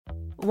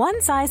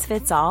One size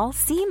fits all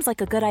seems like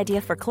a good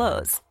idea for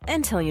clothes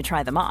until you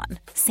try them on.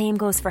 Same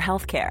goes for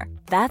healthcare.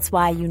 That's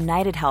why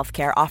United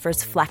Healthcare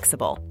offers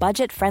flexible,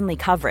 budget-friendly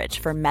coverage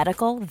for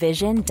medical,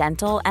 vision,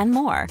 dental, and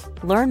more.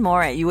 Learn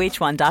more at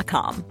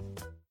uh1.com.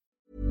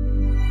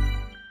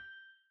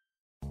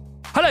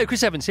 Hello,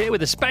 Chris Evans here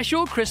with a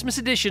special Christmas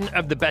edition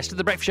of the Best of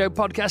the Breakfast Show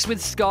podcast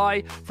with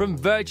Sky from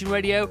Virgin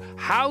Radio.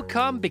 How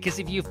come? Because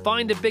if you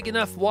find a big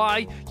enough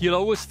why, you'll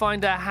always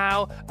find a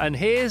how. And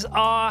here's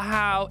our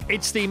how.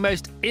 It's the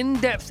most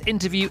in-depth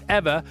interview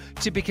ever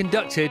to be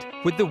conducted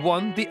with the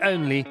one, the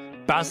only,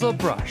 Basil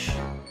Brush.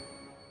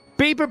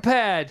 Be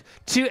prepared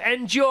to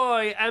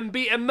enjoy and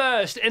be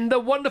immersed in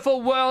the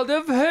wonderful world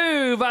of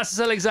who,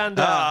 Vassos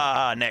Alexander?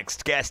 Our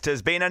next guest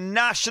has been a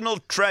national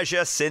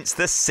treasure since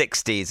the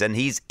 60s, and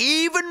he's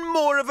even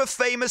more of a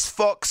famous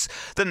fox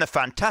than the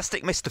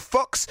fantastic Mr.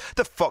 Fox,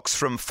 the fox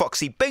from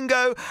Foxy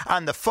Bingo,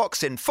 and the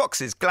fox in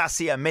Fox's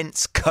Glacier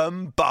Mints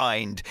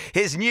combined.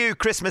 His new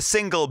Christmas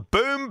single,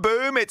 Boom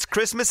Boom, It's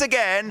Christmas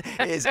Again,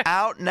 is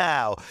out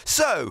now.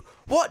 So,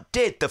 what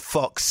did the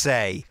fox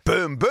say?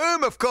 Boom,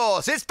 boom, of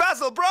course. It's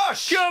Basil Brush.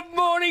 Good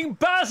morning,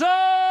 Basil.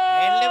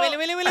 Hello, hello,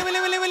 hello, hello,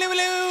 hello, hello, hello,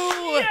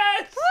 hello.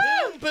 Yes.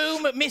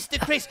 Boom, boom, Mr.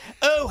 Chris.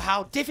 Oh,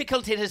 how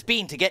difficult it has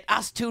been to get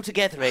us two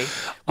together, eh?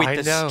 With I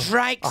the know.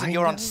 strikes, and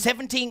you're on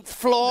 17th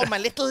floor. My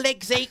little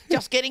legs ache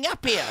just getting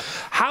up here.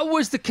 How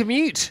was the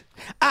commute?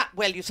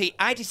 Well, you see,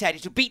 I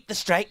decided to beat the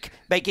strike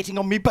by getting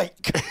on my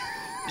bike.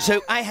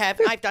 So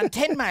I've done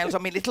 10 miles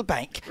on my little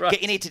bike, Right.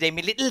 getting here today.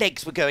 My little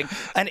legs were going,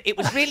 and it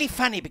was really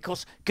funny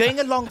because going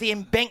along the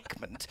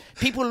embankment,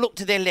 people looked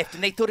to their left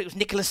and they thought it was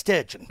Nicola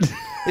Sturgeon.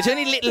 There's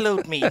only little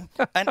old me,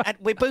 and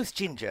we're both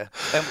ginger,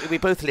 we're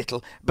both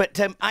little, but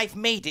I've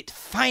made it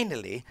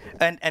finally,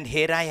 and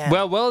here I am.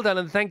 Well done,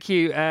 and thank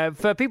you.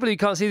 For people who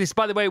can't see this,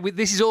 by the way,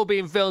 this is all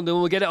being filmed, and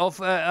we'll get it off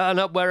and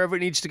up wherever it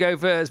needs to go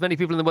for as many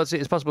people in the world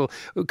as possible.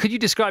 Could you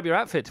describe your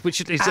outfit,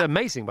 which is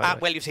amazing, by the way?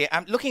 Well, you see,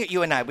 I'm looking at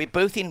you and I. We're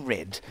both in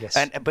red. Yes.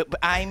 But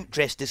I'm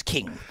dressed as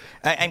King.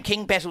 I'm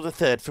King Basil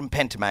III from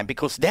Pantomime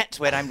because that's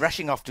where I'm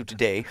rushing off to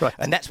today. Right.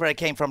 And that's where I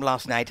came from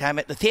last night. I'm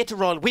at the Theatre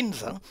Royal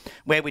Windsor,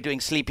 where we're doing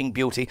Sleeping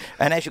Beauty.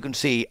 And as you can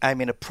see,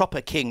 I'm in a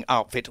proper King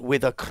outfit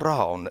with a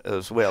crown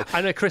as well.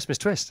 And a Christmas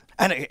twist.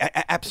 And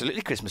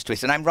absolutely Christmas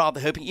twist. And I'm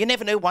rather hoping, you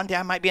never know, one day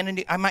I might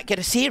get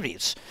a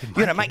series.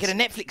 I might get a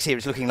Netflix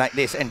series looking like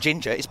this. And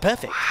Ginger is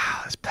perfect.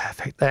 Wow, that's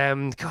perfect.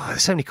 God,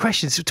 there's so many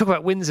questions. So talk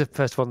about Windsor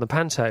first of all, on the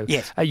Panto.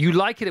 Yes. You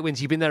like it at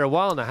Windsor. You've been there a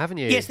while now, haven't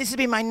you? Yes, this has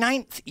been my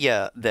 9th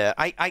year there.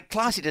 I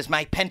class it as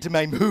my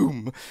pantomime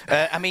home.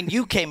 I mean,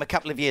 you came a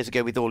couple of years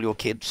ago with all your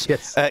kids.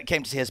 Yes.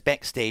 Came to see us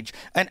backstage.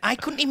 And I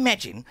couldn't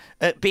imagine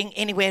being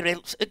anywhere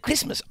else at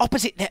Christmas,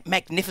 opposite that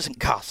magnificent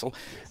castle.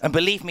 And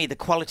believe me, the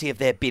quality of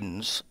their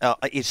bins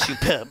is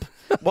superb.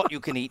 What you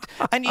can eat.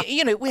 And,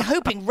 we're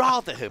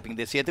rather hoping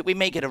this year that we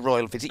may get a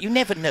royal visit. You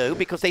never know,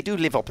 because they do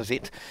live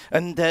opposite.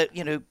 And,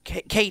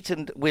 Kate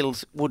and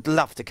Wills would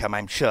love to come,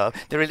 I'm sure.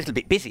 They're a little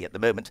bit busy at the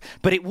moment.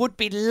 But it would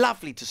be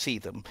lovely to see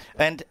them.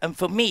 And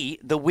for me,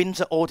 the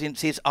Windsor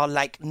audiences are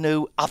like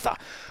no other.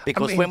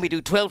 Because when we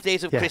do 12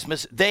 Days of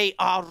Christmas, they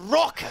are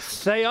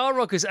raucous. They are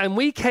rockers. And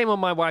we came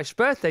on my wife's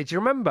birthday. Do you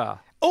remember?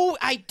 Oh,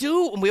 I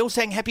do. And we all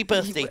sang happy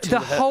birthday to her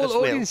The whole as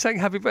well. audience sang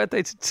happy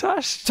birthday to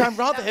Tash. So I'm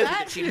rather hoping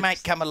that she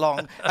might come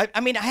along. I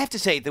mean, I have to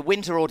say, the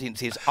Windsor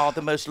audiences are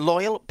the most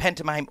loyal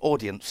pantomime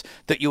audience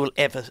that you will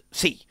ever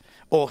see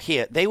or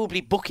hear. They will be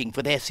booking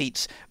for their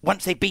seats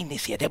once they've been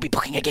this year. They'll be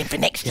booking again for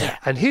next year.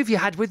 And who have you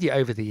had with you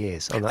over the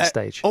years on that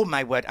stage? Oh,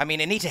 my word. I mean,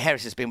 Anita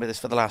Harris has been with us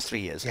for the last 3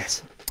 years.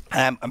 Yes.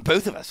 And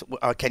both of us,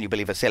 can you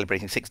believe, are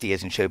celebrating 60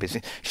 years in show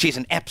business. She's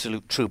an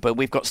absolute trooper.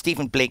 We've got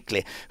Stephen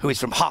Blakely, who is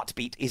from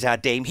Heartbeat, is our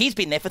dame. He's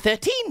been there for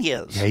 13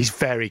 years. Yeah, he's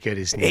very good,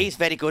 isn't he? He's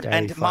very good. Very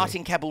and funny.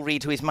 Martin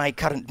Cabell-Reid, who is my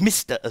current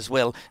Mr. as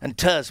well, and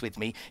tours with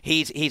me.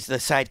 He's the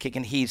sidekick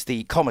and he's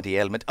the comedy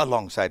element,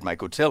 alongside my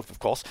good self, of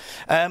course.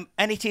 And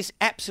it is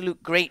absolute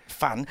great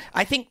fun.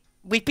 I think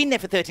we've been there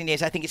for 13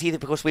 years. I think it's either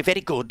because we're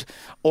very good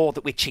or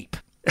that we're cheap.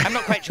 I'm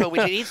not quite sure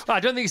which it is. I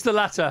don't think it's the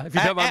latter, if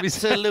you don't mind me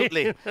saying.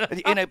 Absolutely.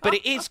 But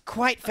it is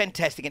quite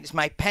fantastic, and it's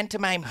my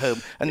pantomime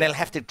home, and they'll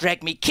have to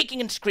drag me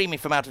kicking and screaming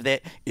from out of there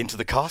into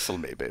the castle,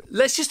 maybe.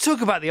 Let's just talk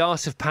about the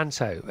art of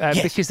panto,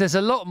 Yes. because there's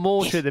a lot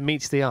more to it than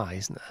meets the eye,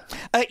 isn't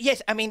there?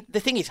 Yes, I mean,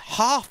 the thing is,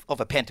 half of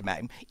a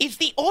pantomime is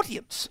the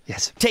audience.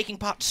 Yes. Taking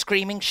part,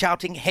 screaming,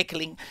 shouting,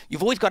 heckling.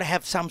 You've always got to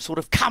have some sort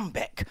of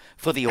comeback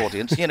for the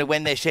audience,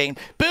 when they're saying,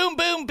 boom,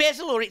 boom,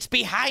 Basil, or it's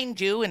behind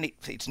you, and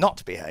it's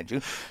not behind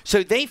you.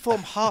 So they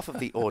form half of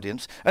the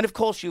audience. And, of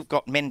course, you've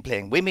got men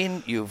playing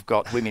women, you've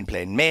got women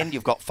playing men,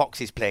 you've got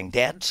foxes playing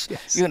dads.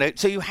 Yes.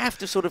 So you have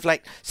to sort of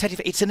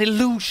satisfy. It's an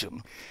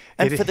illusion.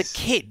 And for the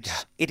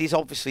kids, it is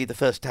obviously the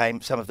first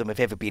time some of them have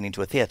ever been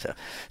into a theatre.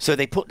 So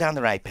they put down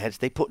their iPads,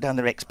 they put down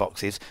their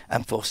Xboxes,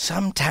 and for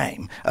some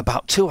time,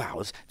 about 2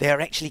 hours, they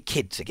are actually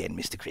kids again,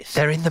 Mr. Chris.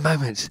 They're in the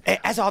moment.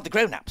 As are the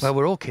grown-ups. Well,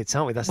 we're all kids,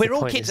 aren't we? That's we're the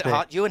all point, kids at isn't it?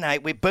 heart. You and I,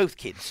 we're both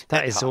kids.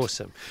 That at is heart.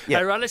 awesome.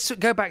 Yeah. Right, let's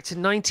go back to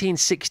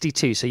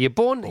 1962. So you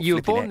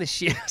were born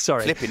this year.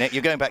 Sorry. Flipping it.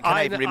 You're going back. Can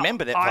I even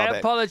remember that far I back?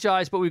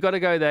 apologise, but we've got to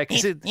go there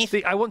because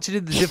I want to do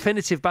the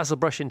definitive Basil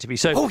Brush interview.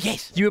 So,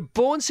 yes. You were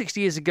born 60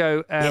 years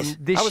ago Yes.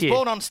 this year. I was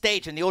born on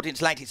stage and the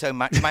audience liked it so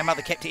much, my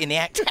mother kept it in the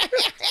act.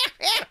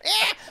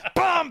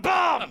 Bomb,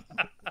 bomb!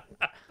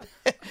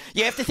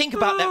 You have to think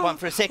about that one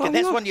for a second.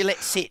 That's one you let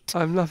sit.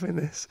 I'm loving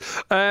this.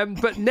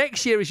 But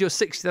next year is your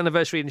 60th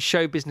anniversary in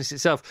show business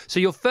itself.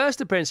 So your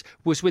first appearance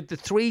was with the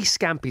Three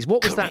Scampies.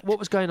 What was that? What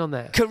was going on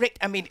there? Correct.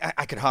 I mean,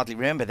 I can hardly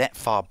remember that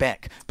far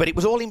back, but it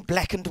was all in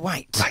black and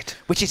white. Right.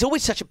 Which is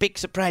always such a big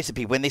surprise to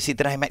people when they see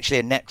that I'm actually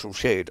a natural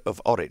shade of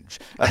orange,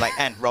 like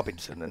Anne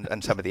Robinson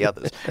and some of the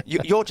others.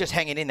 You're just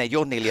hanging in there.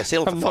 You're nearly a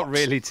silver I'm fox. not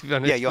really, to be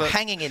honest. Yeah, you're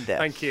hanging in there.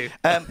 Thank you.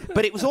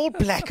 But it was all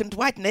black and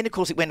white, and then, of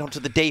course, it went on to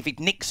the David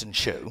Nixon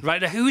show.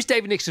 Right, now who's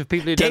David Nixon for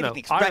people who don't know? David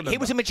Nixon. Right, he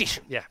was a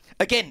magician. Yeah.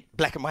 Again,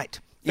 black and white.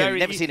 You've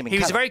never seen him in He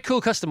was a colour. very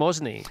cool customer,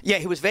 wasn't he? Yeah,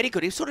 he was very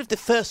good. He was sort of the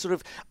first sort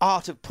of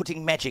art of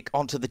putting magic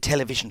onto the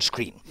television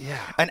screen. Yeah.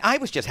 And I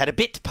had a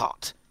bit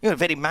part, a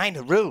very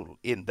minor role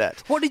in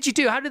that. What did you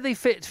do? How did they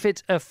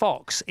fit a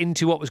fox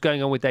into what was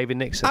going on with David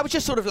Nixon? I was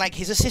just sort of like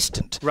his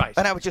assistant. Right.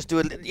 And I would just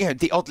do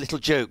the odd little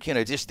joke,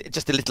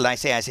 just a little I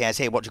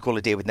say, what do you call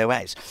a deer with no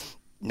eyes?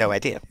 No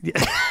idea.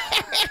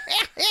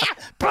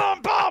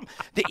 Boom, boom!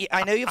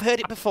 I know you've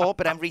heard it before,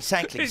 but I'm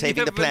recycling,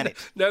 saving the planet.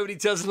 Nobody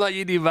doesn't like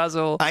you, do,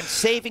 Basil. I'm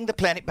saving the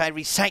planet by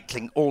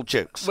recycling all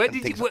jokes. When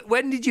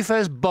did you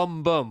first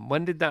bum?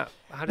 When did that?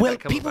 How did Well,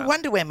 that come people about?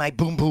 wonder where my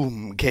boom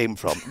boom came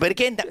from. But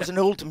again, that was an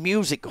old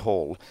music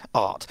hall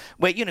art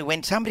where,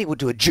 when somebody would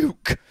do a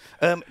juke,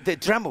 the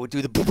drummer would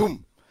do the boom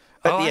boom.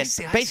 At the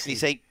end, basically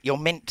say, you're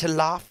meant to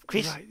laugh,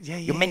 Chris. Right. Yeah,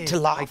 you're meant to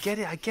laugh. I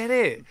get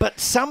it. But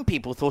some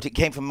people thought it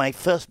came from my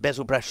first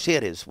Basil Brush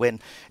series when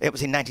it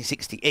was in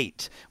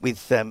 1968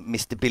 with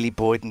Mr. Billy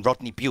Boyd and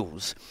Rodney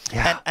Bewes.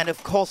 Yeah. And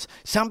of course,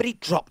 somebody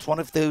dropped one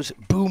of those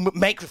boom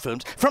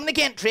microphones from the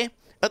gantry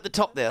at the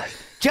top there,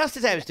 just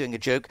as I was doing a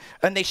joke,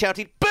 and they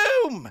shouted,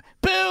 boom,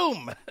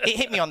 boom. It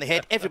hit me on the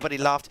head. Everybody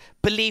laughed.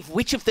 Believe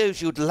which of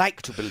those you'd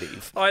like to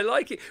believe. I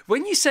like it.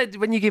 When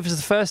you give us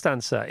the first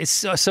answer, it's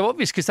so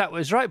obvious because that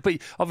was right, but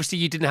obviously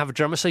you didn't have a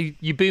drummer, so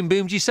you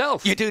boomed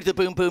yourself. You do the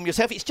boom boom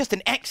yourself. It's just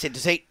an accent to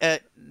say,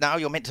 now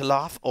you're meant to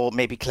laugh or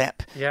maybe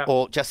clap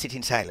or just sit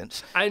in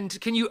silence. And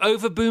can you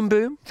over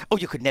boom? Oh,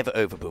 you could never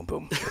over boom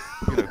boom.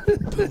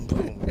 Boom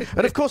boom.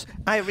 And of course,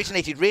 I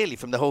originated really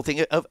from the whole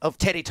thing of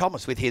Terry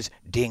Thomas with his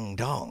ding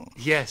dong.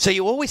 Yes. So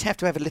you always have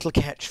to have a little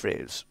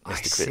catchphrase,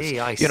 Mr. Chris.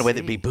 I see. Whether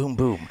it be boom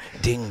boom,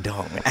 ding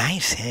dong. I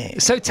say.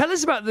 So tell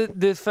us about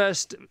the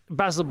first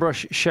Basil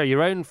Brush show,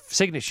 your own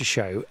signature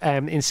show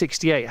in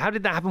 '68. How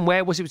did that happen?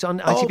 Where was it? Was it on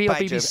ITV or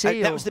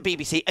BBC? That was the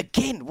BBC.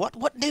 Again, what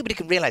nobody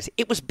can realise,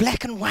 it was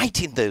black and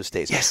white in those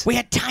days. Yes. We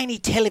had tiny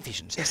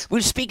televisions. Yes. We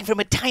were speaking from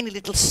a tiny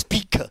little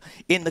speaker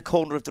in the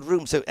corner of the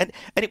room. So and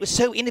it was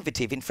so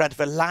innovative in front of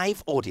a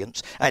live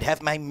audience. I'd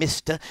have my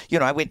Mr.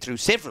 I went through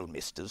several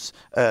Misters.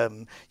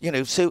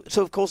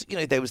 So of course,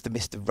 there was the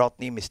Mr.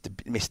 Rodney,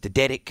 Mr.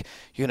 Derek,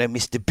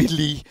 Mr.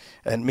 Billy,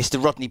 and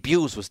Mr. Rodney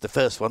Bewes was the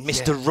first one.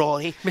 Mr.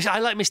 Roy. I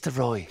like Mr.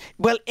 Roy.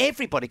 Well,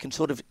 everybody can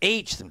sort of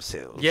age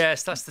themselves.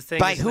 Yes, that's the thing.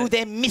 By who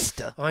their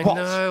Mr. I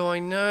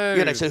was.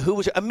 know. So who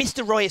was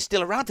Mr. Roy is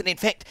still around, and in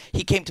fact,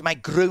 he came to my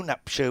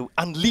grown-up show,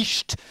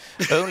 Unleashed,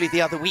 only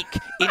the other week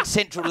in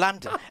central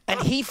London,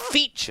 and he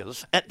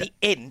features at the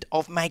end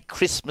of my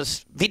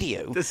Christmas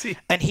video. Does he?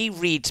 And he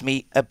reads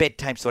me a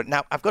bedtime story.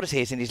 Now, I've got to say,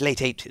 he's in his late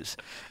 80s,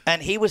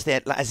 and he was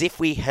there as if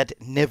we had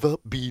never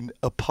been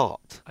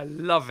apart. I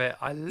love it.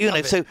 I love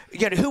it. So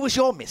who was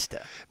your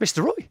Mr.?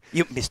 Mr. Roy.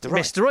 Mr. Roy.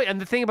 Mr. Roy. And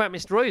the thing about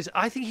Mr. Roy is,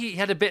 I think he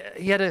had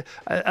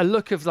a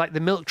look of like the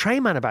milk tray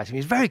man about him.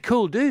 He's a very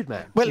cool dude,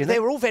 man. Well, they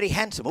were all very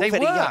handsome, all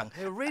very young.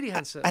 They were really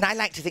handsome. And I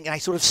like to think I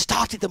sort of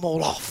started them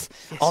all off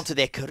onto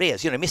their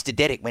careers. Mr.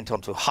 Derek went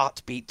on to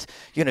Heartbeat,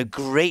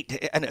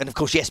 great, and of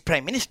course, yes,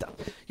 Prime Minister.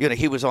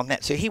 He was on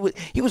that. So he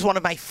was one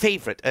of my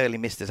favourite early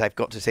Misters, I've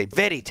got to say.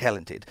 Very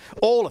talented.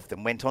 All of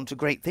them went on to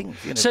great things.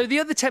 So the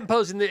other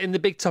tempos in the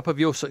big top of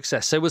your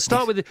success. So we'll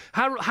start with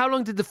how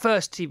long did the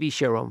first TV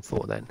show run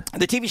for then?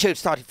 The TV show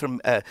started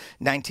from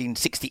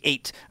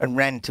 1968 and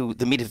ran to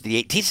the mid of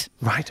the 80s.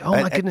 Right. Oh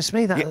my goodness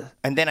me!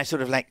 And then I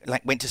sort of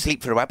like went to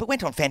sleep for a while, but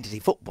went on fantasy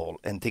football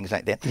and things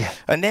like that. Yeah.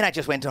 And then I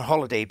just went on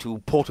holiday to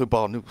Porto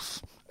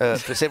Barnus.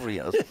 For several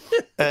years,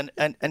 and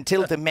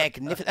until the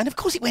magnificent, and of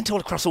course it went all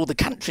across all the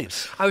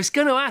countries. I was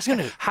going to ask,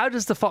 how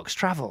does the fox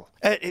travel?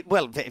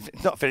 Well,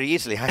 not very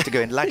easily. I have to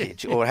go in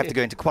luggage, or I have to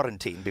go into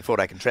quarantine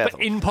before I can travel.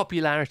 But in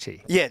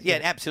popularity. Yeah,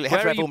 absolutely.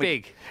 Where are you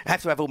big?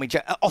 Have to have all my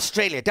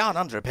Australia, down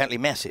under, apparently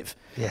massive.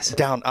 Yes.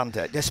 Down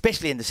under,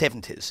 especially in the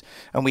 70s,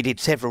 and we did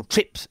several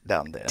trips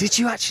down there. Did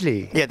you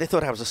actually? Yeah, they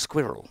thought I was a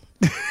squirrel.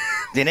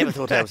 They never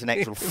thought I was an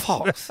actual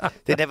fox.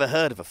 They'd never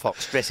heard of a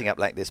fox dressing up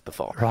like this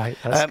before. Right,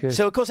 that's good.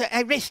 So, of course,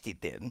 I rested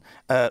then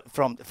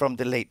from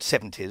the late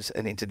 70s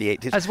and into the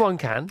 80s. As one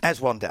can.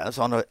 As one does,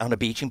 on a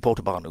beach in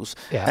Portobanos.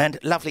 Yeah. And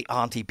lovely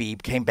Auntie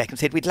Beeb came back and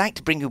said, we'd like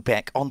to bring you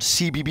back on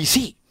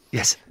CBBC.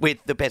 Yes. With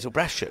the Basil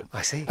Brush Show.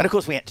 I see. And of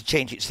course we had to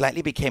change it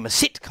slightly, became a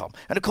sitcom.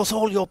 And of course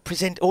all your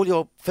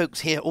folks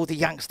here, all the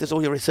youngsters,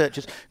 all your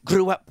researchers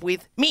grew up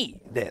with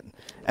me then,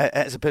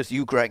 as opposed to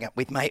you growing up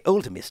with my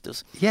older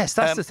misters. Yes,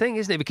 that's the thing,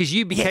 isn't it? Because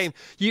you became,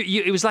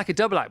 you it was like a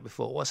double act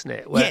before, wasn't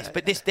it? Yes,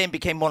 but this then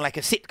became more like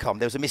a sitcom.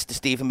 There was a Mr.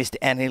 Steve and Mr.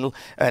 Anil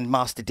and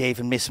Master Dave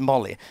and Miss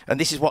Molly. And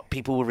this is what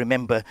people will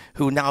remember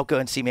who now go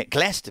and see me at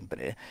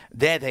Glastonbury.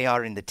 There they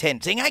are in the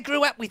tent saying, I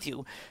grew up with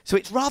you. So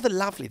it's rather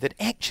lovely that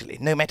actually,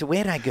 no matter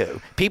where I go,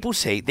 people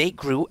say they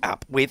grew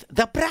up with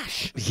the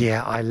brush.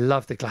 Yeah, I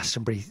love the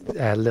Glastonbury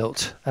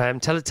lilt.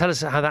 Tell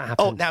us how that happened.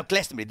 Oh, now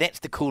Glastonbury, that's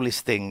the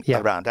coolest thing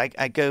around.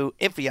 I go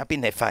I've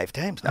been there 5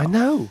 times now. I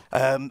know.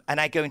 And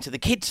I go into the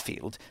kids'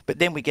 field, but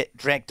then we get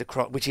dragged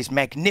across, which is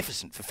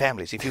magnificent for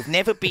families. If you've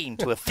never been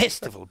to a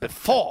festival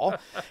before,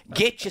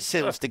 get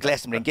yourselves to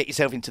Glastonbury and get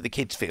yourself into the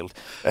kids' field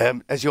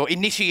as your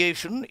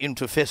initiation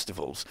into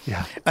festivals.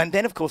 Yeah. And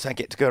then, of course, I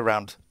get to go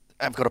around.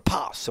 I've got a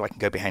pass, so I can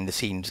go behind the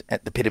scenes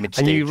at the Pyramid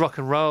Stage. And you rock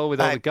and roll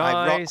with all the guys.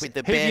 I rock with the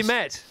Who best. have you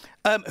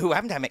met? Who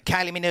haven't I met?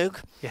 Kylie Minogue.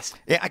 Yes.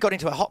 Yeah, I got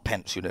into her hot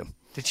pants, you know.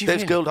 Did you Those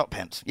really? gold hot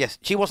pants. Yes,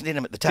 she wasn't in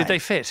them at the time. Did they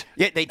fit?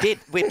 Yeah, they did.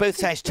 We're both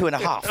size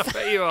 2.5. I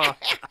bet you are.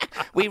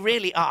 We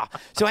really are.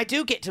 So I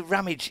do get to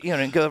rummage,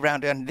 and go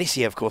around. And this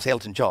year, of course,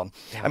 Elton John.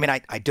 Yeah. I mean,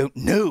 I don't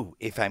know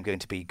if I'm going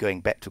to be going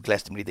back to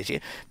Glastonbury this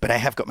year, but I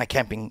have got my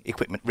camping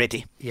equipment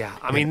ready. Yeah,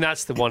 I mean,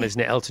 that's the one, isn't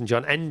it? Elton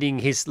John ending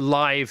his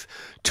live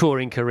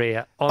touring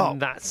career on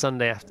that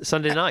Sunday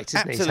night,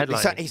 isn't Absolutely.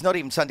 he? He's not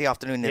even Sunday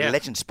afternoon in the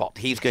legend spot.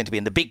 He's going to be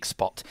in the big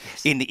spot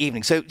in the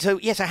evening. So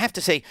yes, I have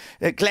to say,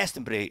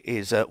 Glastonbury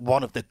is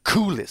one of the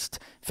coolest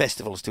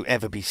festivals to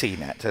ever be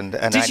seen at. And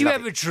did you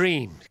ever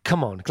dream?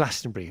 Come on,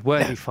 Glastonbury,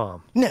 Worthy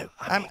Farm. No,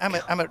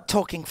 I'm a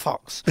talking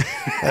fox.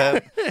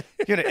 And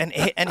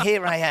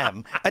here I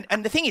am.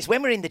 And the thing is,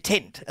 when we're in the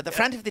tent, at the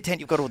front of the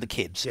tent, you've got all the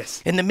kids.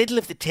 Yes. In the middle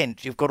of the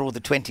tent, you've got all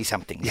the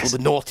 20-somethings, all the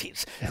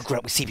naughties who grew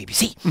up with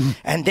CBBC. Mm-hmm.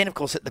 And then, of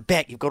course, at the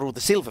back, you've got all the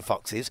silver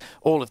foxes,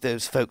 all of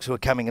those folks who are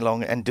coming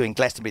along and doing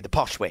Glastonbury the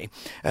posh way,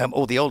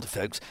 all the older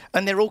folks,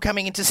 and they're all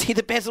coming in to see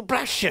the Basil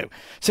Brush Show.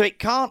 So it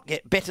can't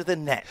get better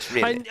than that,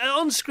 really. And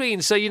on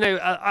screen, so,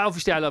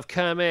 obviously I love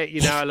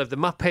Kermit, I love the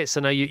Muppets. I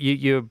know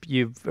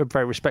you're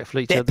very respectful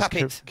of each They're other's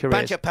puppets. careers.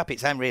 Bunch of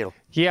puppets, I'm real.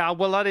 Yeah,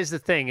 well, that is the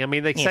thing. I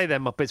mean, they say they're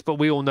Muppets, but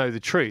we all know the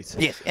truth.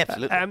 Yes,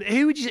 absolutely.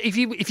 Who would you,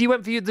 if you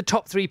went for the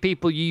top 3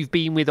 people you've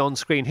been with on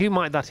screen, who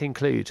might that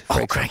include?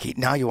 Oh, cracky.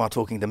 Now you are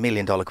talking the $1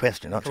 million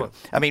question, aren't you?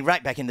 I mean,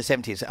 right back in the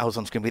 70s, I was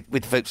on screen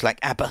with folks like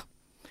ABBA.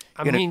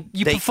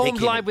 You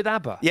performed live with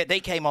ABBA? Yeah, they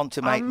came on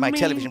to my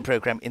television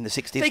programme in the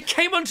 60s. They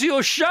came onto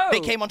your show? They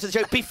came onto the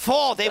show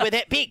before they were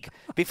that big,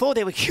 before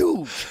they were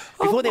huge,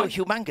 before they were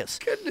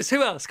humongous. Goodness,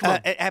 who else? Come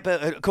on.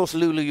 ABBA, of course,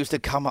 Lulu used to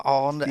come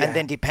on, and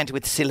then did Panta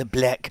with Cilla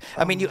Black.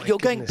 I mean, you're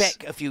going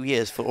back a few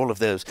years for all of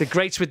those. The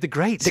greats with the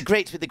greats. The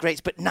greats with the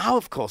greats. But now,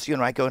 of course,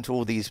 I go into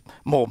all these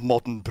more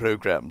modern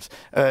programmes.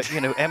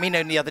 I mean,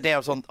 only the other day I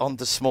was on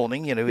This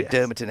Morning, with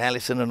Dermot and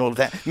Alison and all of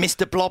that.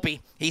 Mr.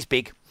 Blobby, he's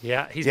big.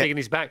 Yeah, he's big and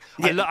he's back.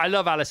 Yeah. I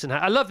love Alison.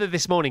 I love the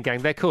This Morning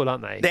gang. They're cool,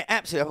 aren't they? They're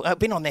absolutely. I've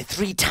been on there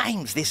 3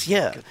 times this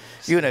year.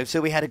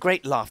 So we had a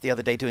great laugh the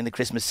other day doing the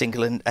Christmas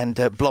single,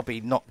 and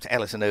Blobby knocked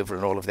Alison over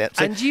and all of that.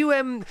 So, and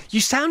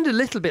you sound a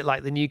little bit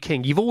like the new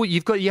king.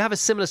 You have a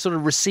similar sort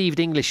of received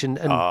English and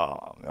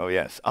oh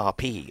yes,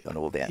 RP and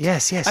all that.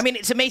 Yes. I mean,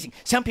 it's amazing.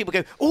 Some people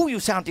go, "Oh, you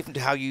sound different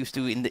to how you used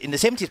to in the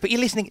 70s," but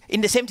you're listening in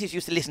the 70s. You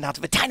used to listen out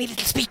of a tiny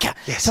little speaker.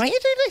 Yes. So I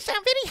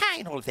sound very high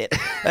and all of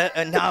that.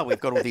 And now we've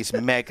got all these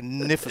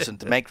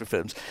magnificent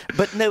microphones.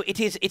 But no,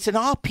 it's an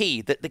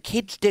RP that the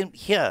kids don't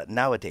hear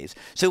nowadays.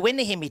 So when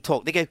they hear me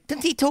talk, they go,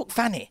 "Doesn't he talk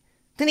funny?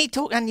 Doesn't he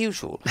talk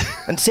unusual?"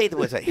 And say the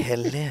words like,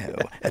 "Hello."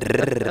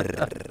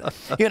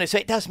 So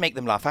it does make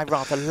them laugh. I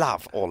rather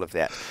love all of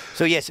that.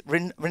 So yes,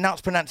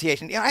 Renault's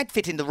pronunciation. Yeah, I'd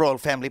fit in the royal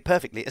family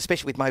perfectly,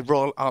 especially with my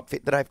royal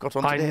outfit that I've got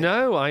on today.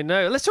 I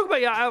know. Let's talk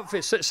about your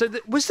outfit. So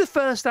was the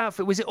first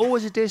outfit, was it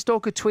always a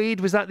deerstalker tweed?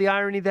 Was that the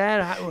irony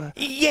there?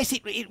 Yes,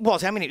 it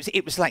was. I mean,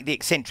 it was like the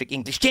eccentric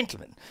English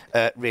gentleman,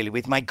 really,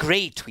 with my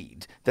grey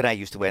tweed that I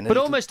used to wear. But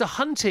almost a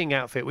hunting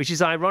outfit, which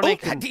is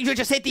ironic. Oh, you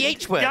just said the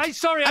H word. Yeah,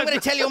 sorry. I'm going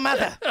to tell your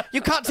mother.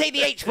 You can't say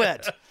the H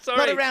word. Sorry.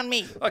 Not around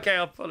me. Okay,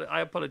 I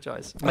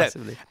apologise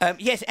massively. No.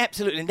 Yes,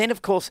 absolutely. And then,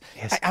 of course,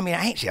 yes.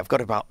 I've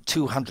got about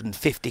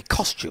 250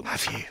 costumes.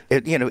 Have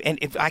you? And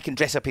if I can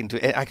dress up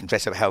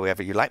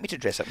however you like me to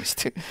dress up,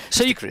 Mr.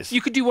 So Mr. Chris.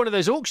 you could do one of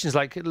those auctions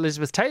like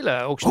Elizabeth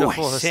Taylor auctioned off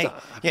all her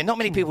stuff. Yeah, not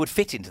many people would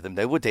fit into them,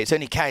 though, would they? It's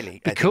only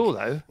Kylie. Be cool,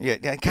 though. Yeah,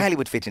 Kylie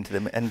would fit into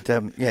them, and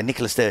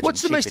Nicola Sturgeon.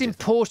 What's the most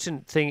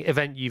important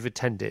event you've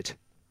attended,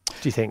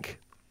 do you think?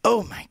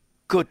 Oh, my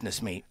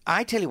goodness me.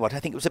 I tell you what, I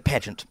think it was a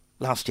pageant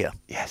last year.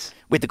 Yes.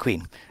 With the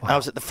Queen. Wow. I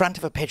was at the front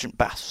of a pageant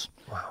bus.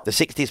 the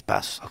 60s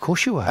bus. Of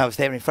course you were. I was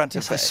there in front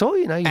of I saw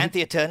you. And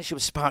the attorney, she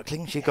was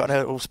sparkling. She got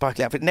her all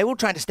sparkly outfit. And they were all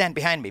trying to stand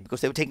behind me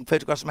because they were taking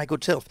photographs of my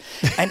good self.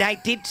 And I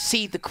did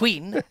see the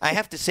Queen. I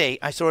have to say,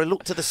 I saw her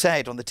look to the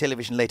side on the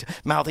television later,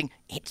 mouthing,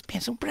 "It's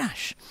Basil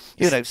Brush."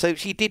 So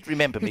she did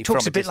remember me. He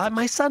talks a bit like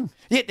my son.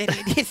 Yeah,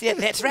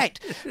 that's right.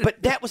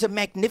 But that was a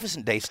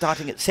magnificent day,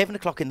 starting at 7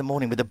 o'clock in the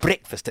morning with a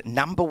breakfast at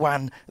number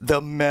 1,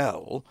 The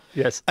Mall.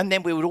 Yes. And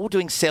then we were all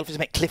doing selfies,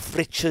 met Cliff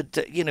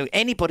Richard,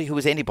 anybody who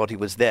was anybody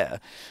was there.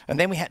 And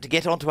then we had to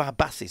get onto our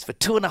buses for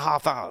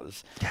 2.5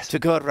 hours to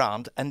go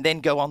around and then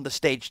go on the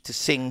stage to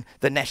sing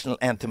the national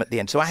anthem at the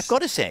end. So I've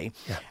got to say,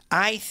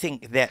 I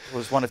think that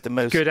was one of the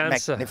most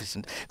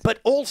magnificent. But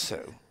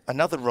also,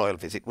 another royal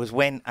visit was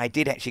when I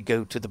did actually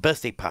go to the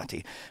birthday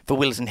party for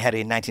Willis and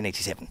Harry in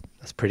 1987.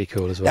 That's pretty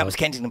cool as well. That was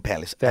Kensington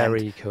Palace.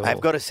 Very cool. I've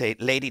got to say,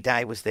 Lady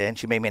Di was there and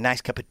she made me a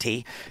nice cup of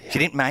tea. She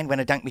didn't mind when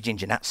I dunked me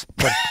ginger nuts.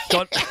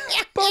 God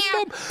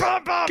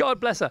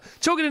bless her.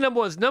 Talking to number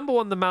ones, number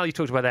 1, The Mall you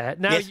talked about there.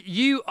 Now,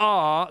 you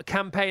are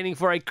campaigning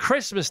for a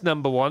Christmas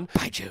number 1.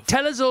 By Jove.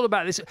 Tell us all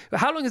about this.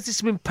 How long has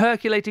this been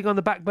percolating on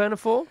the back burner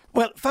for?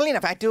 Well, funnily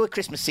enough, I do a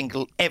Christmas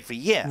single every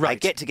year. Right. I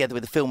get together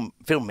with a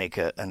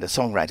filmmaker and a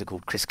songwriter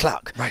called Chris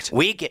Clark. Right.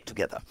 We get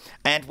together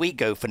and we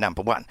go for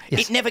number 1.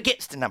 Yes. It never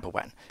gets to number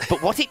 1.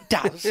 But what it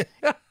does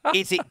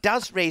is it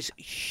does raise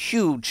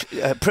huge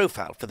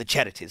profile for the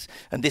charities.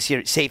 And this year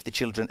it Save the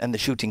Children and the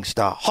Shooting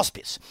Star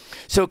Hospice.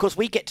 So, of course,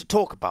 we get to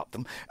talk about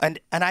them. And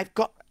I've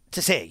got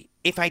to say,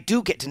 if I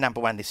do get to number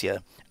 1 this year,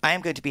 I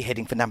am going to be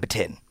heading for number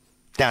 10.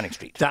 Downing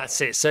Street. That's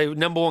it. So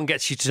number 1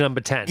 gets you to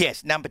number 10.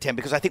 Yes, number 10,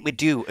 because I think we're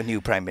due a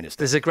new Prime Minister.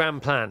 There's a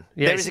grand plan.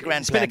 Yeah, there is a grand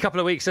plan. It's been a couple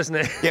of weeks, hasn't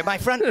it? Yeah, my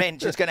front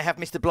bench is going to have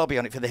Mr. Blobby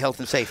on it for the Health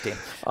and Safety,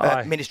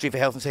 Ministry for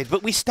Health and Safety.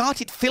 But we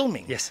started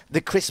filming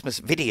the Christmas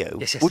video,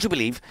 would you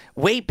believe,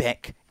 way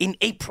back in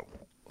April.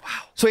 Wow.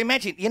 So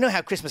imagine, you know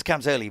how Christmas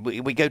comes early.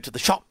 We go to the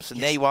shops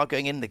and there you are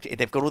going in.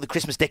 They've got all the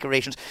Christmas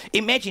decorations.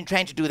 Imagine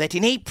trying to do that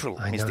in April,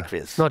 Mr.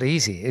 Chris. Not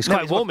easy. It's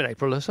quite warm in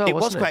April as well, It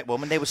was quite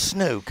warm and there was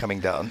snow coming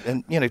down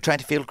and, trying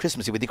to feel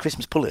Christmassy with your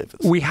Christmas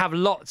pullovers. We have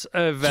lots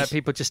of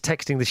people just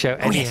texting the show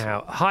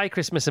anyhow. Hi,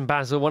 Christmas and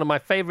Basil. One of my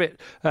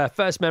favourite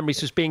first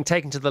memories was being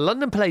taken to the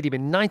London Palladium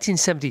in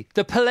 1970.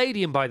 The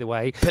Palladium, by the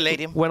way.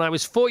 Palladium. When I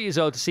was 4 years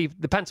old to see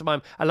the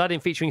pantomime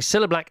Aladdin featuring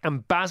Cilla Black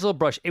and Basil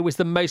Brush. It was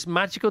the most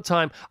magical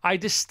time. I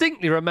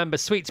distinctly remember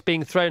sweets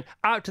being thrown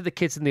out to the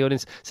kids in the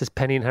audience, says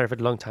Penny in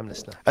Hereford, long-time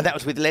listener. And that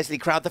was with Leslie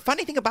Crowther. The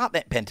funny thing about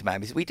that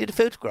pantomime is we did a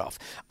photograph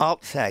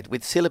outside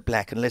with Cilla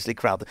Black and Leslie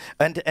Crowther,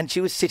 and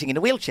she was sitting in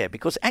a wheelchair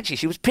because actually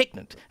she was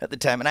pregnant at the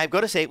time. And I've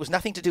got to say, it was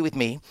nothing to do with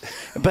me,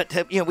 but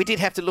we did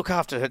have to look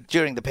after her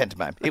during the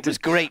pantomime. It was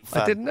great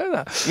fun. I didn't know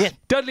that. Yeah.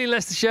 Dudley in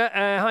Leicestershire.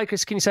 Hi,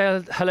 Chris. Can you say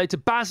hello to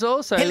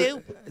Basil? So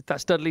hello.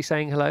 That's Dudley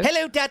saying hello.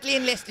 Hello, Dudley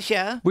in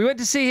Leicestershire. We went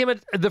to see him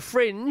at the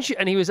Fringe,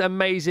 and he was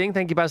amazing.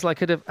 Thank you, Basil. I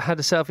could have had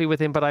a selfie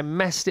with him, but I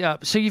messed it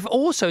up. So you've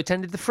also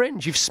attended the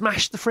Fringe. You've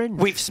smashed the Fringe.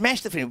 We've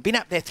smashed the Fringe. We've been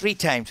up there 3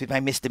 times with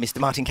my Mr.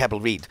 Martin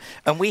Cabell-Reid,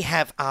 and we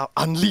have our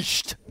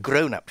Unleashed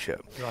grown-up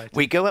show. Right.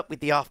 We go up with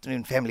the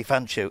afternoon family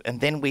fun show,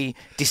 and then we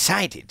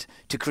decided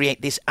to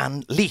create this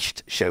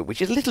Unleashed show,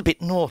 which is a little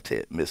bit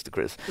naughty, Mr.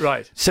 Chris.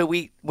 Right. So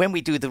when we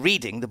do the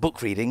reading, the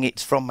book reading,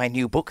 it's from my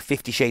new book,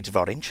 50 Shades of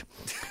Orange.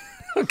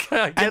 Okay,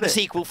 I get and the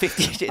sequel,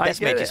 50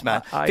 That's Maggie's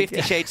Man.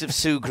 50 Shades of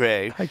Sue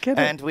Gray. I get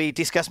it. And we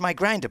discuss my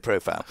Grindr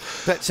profile.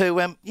 But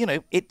so,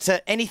 it's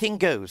anything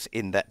goes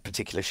in that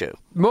particular show.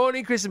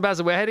 Morning, Chris and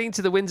Basil. We're heading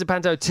to the Windsor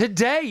Panto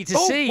today to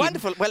see. Oh,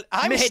 wonderful. Well,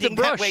 I'm Mr. heading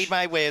Brush. that way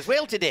my way as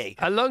well today.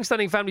 A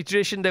long-standing family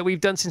tradition that we've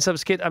done since I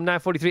was a kid. I'm now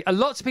 43.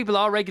 Lots of people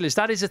are regulars.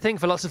 That is a thing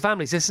for lots of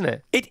families, isn't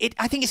it?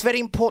 I think it's very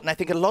important. I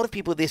think a lot of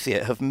people this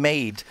year have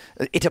made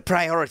it a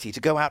priority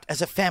to go out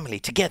as a family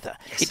together.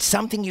 Yes. It's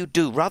something you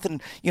do rather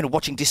than,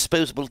 watching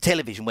disposable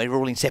television where you're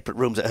all in separate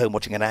rooms at home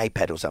watching an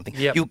iPad or something.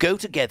 Yep. You go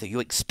together, you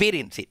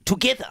experience it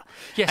together.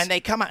 Yes. And they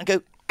come out and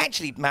go,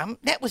 actually, Mum,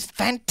 that was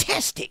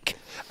fantastic.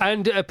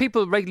 And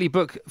people regularly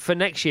book for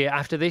next year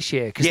after this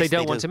year because they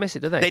don't want to miss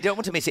it, do they? They don't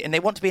want to miss it, and they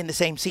want to be in the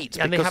same seats.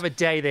 And they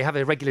have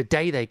a regular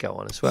day they go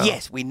on as well.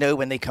 Yes, we know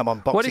when they come on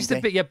Boxing Day. What is the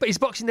big? Yeah, is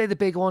Boxing Day the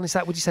big one? Is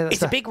that? Would you say that's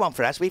it's a big one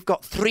for us? We've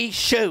got 3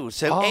 shows,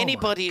 so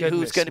anybody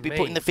who's going to be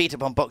putting the feet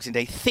up on Boxing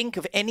Day, think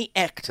of any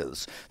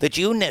actors that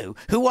you know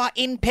who are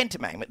in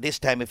pantomime at this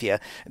time of year.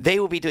 They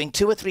will be doing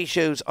 2 or 3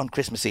 shows on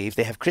Christmas Eve.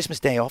 They have Christmas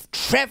Day off,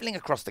 travelling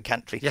across the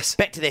country,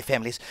 back to their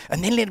families,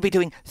 and then they'll be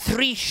doing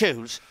 3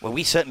 shows. Well,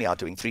 we certainly are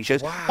doing 3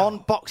 shows on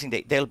Boxing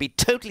Day. They'll be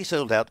totally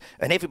sold out,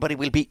 and everybody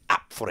will be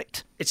up for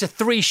it. It's a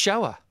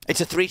 3-shower. It's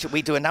a 3 show.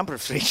 We do a number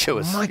of 3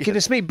 shows. Oh my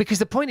goodness me! Because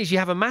the point is, you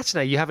have a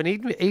matinee, you have an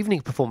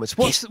evening performance.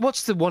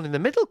 What's the one in the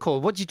middle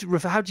called?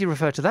 How do you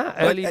refer to that?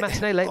 Early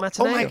matinee, late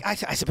matinee? I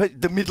suppose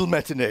the middle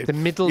matinee. The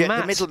middle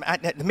mat.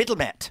 The middle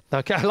mat.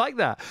 Okay, I like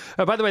that.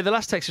 By the way, the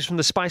last text is from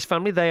the Spice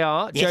family. They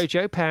are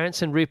Jojo,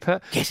 parents, and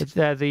Rupert. Yes.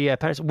 They're the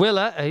parents.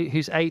 Willa,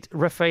 who's 8,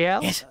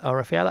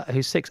 Raffaella,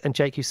 who's 6, and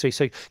Jake, who's 3.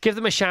 So give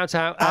them a shout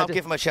out. I'll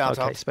give them a shout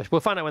out. Special.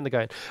 We'll find out when they're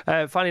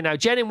going. Finally now,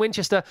 Jen in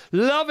Winchester,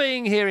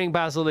 loving hearing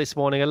Basil this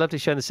morning. I love to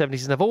show the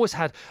 70s, and I've always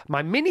had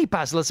my mini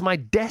Basil as my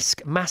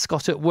desk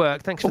mascot at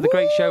work. Thanks for the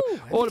great show.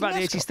 All about the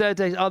 80s.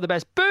 Thursdays are the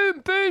best.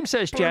 Boom, boom,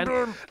 says Jen.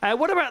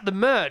 What about the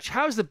merch?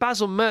 How's the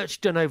Basil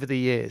merch done over the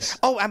years?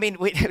 Oh, I mean,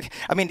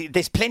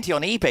 there's plenty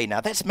on eBay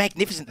now. That's a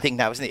magnificent thing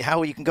now, isn't it?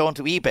 How you can go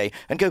onto eBay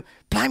and go,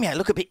 blimey, I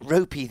look a bit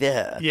ropey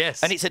there.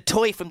 Yes. And it's a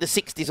toy from the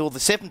 60s or the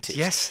 70s.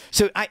 Yes.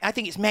 So I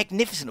think it's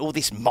magnificent, all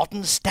this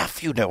modern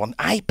stuff, on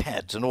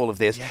iPads and all of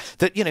this. Yes.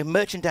 That,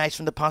 merchandise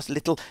from the past,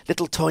 little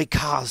toy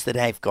cars that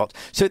I've got.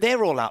 So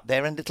they're all out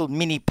there, and little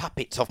mini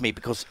puppets of me,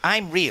 because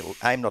I'm real.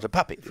 I'm not a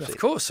puppet, you see. Of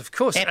course.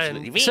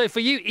 Absolutely real. So for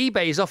you,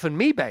 eBay is often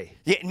MeBay.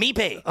 Yeah,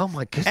 MeBay. Oh,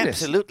 my goodness.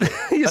 Absolutely.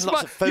 You're And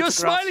lots of photographs.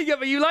 smiling at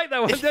me. You like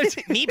that one, don't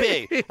you?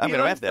 MeBay. I'm You going to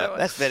like have that. one.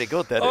 That's very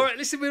good. That All is. right,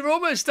 listen, we're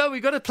almost done.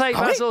 We've got to play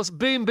Are we? Basil's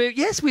Boom Boom.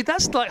 Yes,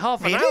 that's like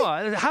half an Really?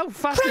 hour. How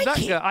fast did that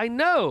Crikey. go? I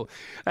know.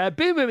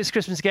 Boom Boom, it's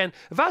Christmas again.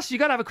 Vas, you've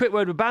got to have a quick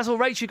word with Basil.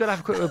 Rachel, you've got to have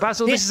a quick word with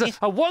Basil. Yes, This is yes.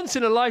 a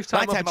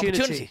once-in-a-lifetime Lifetime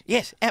opportunity.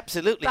 Yes,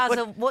 absolutely.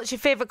 Basil, what's your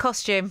favourite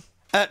costume?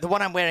 The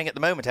one I'm wearing at the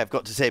moment, I've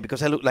got to say,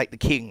 because I look like the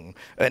king,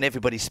 and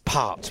everybody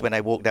parts when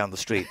I walk down the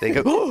street. They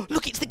go, "Oh,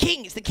 look, it's the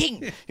king! It's the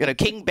king!"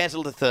 King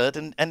Basil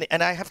III. And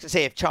I have to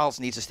say, if Charles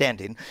needs a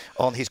stand-in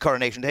on his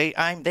coronation day,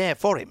 I'm there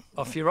for him.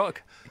 Off you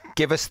rock.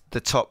 Give us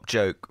the top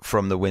joke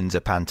from the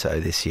Windsor Panto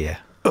this year.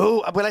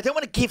 Oh, well, I don't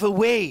want to give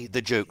away the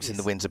jokes in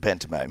the Windsor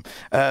Pantomime,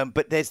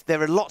 but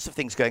there are lots of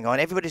things going on.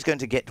 Everybody's going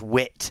to get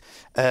wet.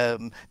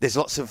 There's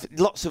lots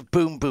of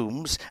boom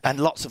booms and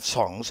lots of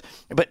songs.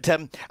 But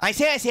I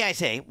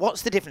say,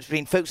 what's the difference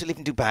between folks who live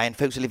in Dubai and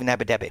folks who live in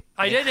Abu Dhabi?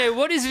 I don't know.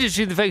 What is it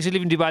between the folks who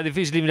live in Dubai and the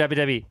folks who live in Abu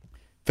Dhabi?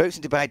 Folks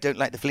in Dubai don't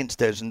like the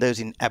Flintstones, and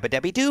those in Abu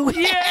Dhabi do.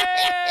 Yeah!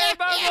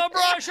 Basil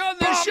Brush on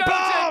the Bum, show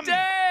bum.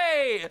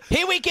 today!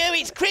 Here we go,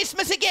 it's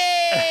Christmas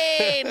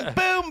again!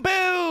 Boom,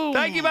 boom!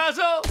 Thank you,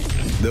 Basil.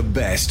 The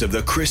best of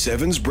the Chris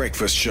Evans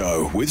Breakfast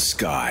Show with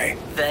Sky.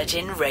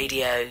 Virgin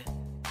Radio.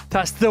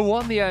 That's the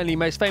one, the only,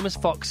 most famous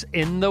fox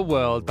in the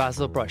world,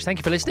 Basil Brush. Thank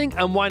you for listening,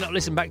 and why not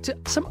listen back to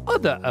some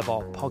other of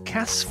our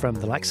podcasts from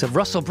the likes of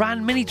Russell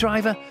Brand, Minnie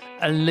Driver,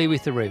 and Louis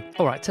Theroux.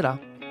 All right, ta-da.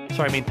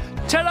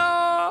 Ta-da!